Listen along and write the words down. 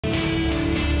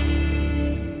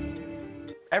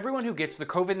Everyone who gets the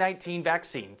COVID-19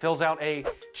 vaccine fills out a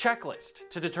checklist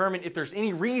to determine if there's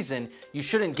any reason you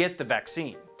shouldn't get the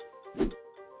vaccine.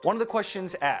 One of the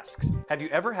questions asks, have you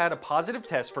ever had a positive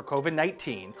test for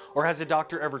COVID-19, or has a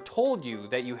doctor ever told you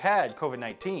that you had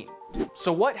COVID-19?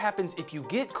 So what happens if you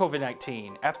get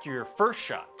COVID-19 after your first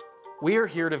shot? We are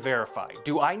here to verify,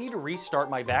 do I need to restart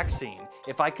my vaccine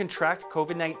if I contract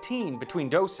COVID-19 between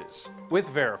doses? With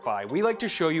Verify, we like to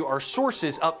show you our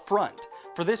sources up front.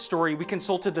 For this story, we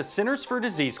consulted the Centers for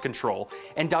Disease Control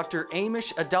and Dr.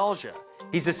 Amish Adalja.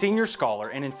 He's a senior scholar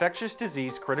in infectious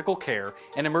disease critical care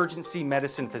and emergency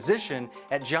medicine physician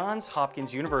at Johns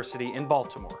Hopkins University in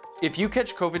Baltimore. If you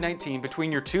catch COVID-19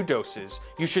 between your 2 doses,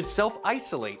 you should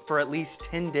self-isolate for at least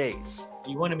 10 days.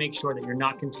 You want to make sure that you're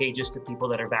not contagious to people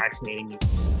that are vaccinating you.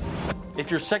 If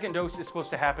your second dose is supposed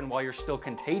to happen while you're still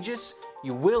contagious,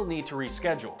 you will need to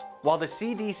reschedule. While the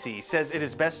CDC says it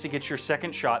is best to get your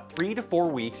second shot 3 to 4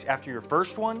 weeks after your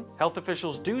first one, health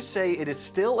officials do say it is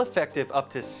still effective up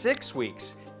to 6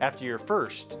 weeks after your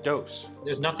first dose.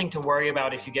 There's nothing to worry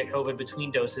about if you get COVID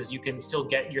between doses. You can still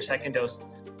get your second dose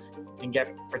and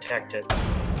get protected.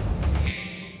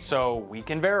 So we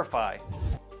can verify.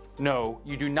 No,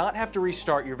 you do not have to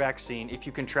restart your vaccine if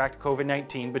you contract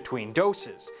COVID-19 between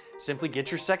doses. Simply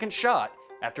get your second shot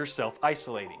after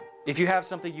self-isolating. If you have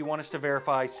something you want us to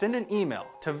verify, send an email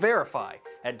to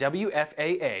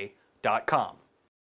verify@wfaa.com.